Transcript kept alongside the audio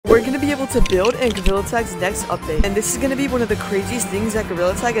to build in Gorilla Tag's next update, and this is gonna be one of the craziest things that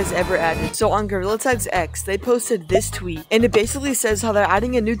Gorilla Tag has ever added. So on Gorilla Tag's X, they posted this tweet, and it basically says how they're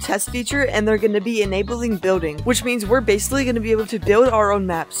adding a new test feature and they're gonna be enabling building, which means we're basically gonna be able to build our own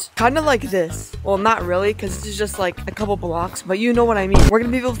maps. Kind of like this. Well, not really, because this is just like a couple blocks, but you know what I mean. We're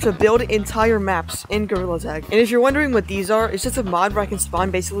gonna be able to build entire maps in Gorilla Tag. And if you're wondering what these are, it's just a mod where I can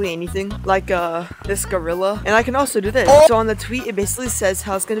spawn basically anything, like this gorilla, and I can also do this. So on the tweet, it basically says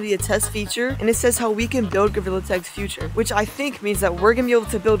how it's gonna be a test feature, and it says how we can build Gorilla Tag's future, which I think means that we're gonna be able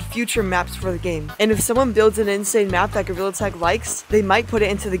to build future maps for the game. And if someone builds an insane map that Gorilla Tag likes, they might put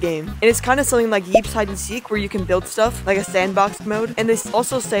it into the game. And it's kind of something like Yeep's hide and seek, where you can build stuff like a sandbox mode. And they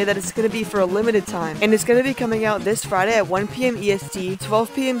also say that it's gonna be for a limited time, and it's gonna be coming out this Friday at 1 p.m. EST,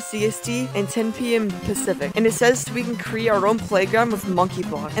 12 p.m. CST, and 10 p.m. Pacific. And it says we can create our own playground with monkey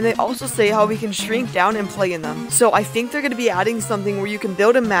block. And they also say how we can shrink down and play in them. So I think they're gonna be adding something where you can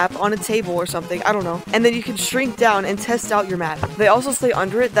build a map on a table or something, I don't know, and then you can shrink down and test out your map. They also say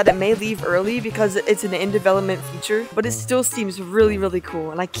under it that it may leave early because it's an in-development feature, but it still seems really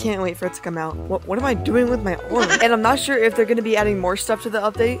cool, and I can't wait for it to come out. What am I doing with my arm? And I'm not sure if they're gonna be adding more stuff to the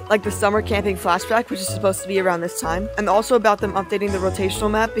update, like the summer camping flashback, which is supposed to be around this time, and also about them updating the rotational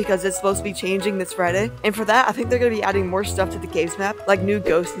map because it's supposed to be changing this Friday. And for that, I think they're gonna be adding more stuff to the caves map, like new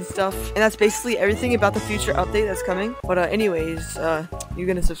ghosts and stuff. And that's basically everything about the future update that's coming. But anyways, you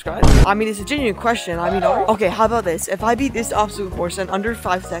gonna subscribe? I mean, it's a genuine question. I mean, okay, how about this? If I beat this obstacle course in under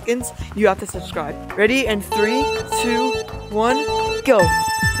 5 seconds, you have to subscribe. Ready? And 3, 2, 1, go.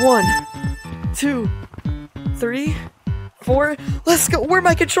 1, 2, 3, 4, let's go. Where'd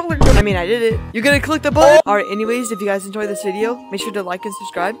my controller go? I mean, I did it. You're gonna click the button. Alright, anyways, if you guys enjoyed this video, make sure to like and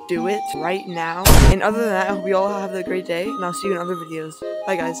subscribe. Do it right now. And other than that, I hope you all have a great day, and I'll see you in other videos.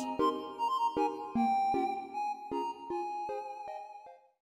 Bye, guys.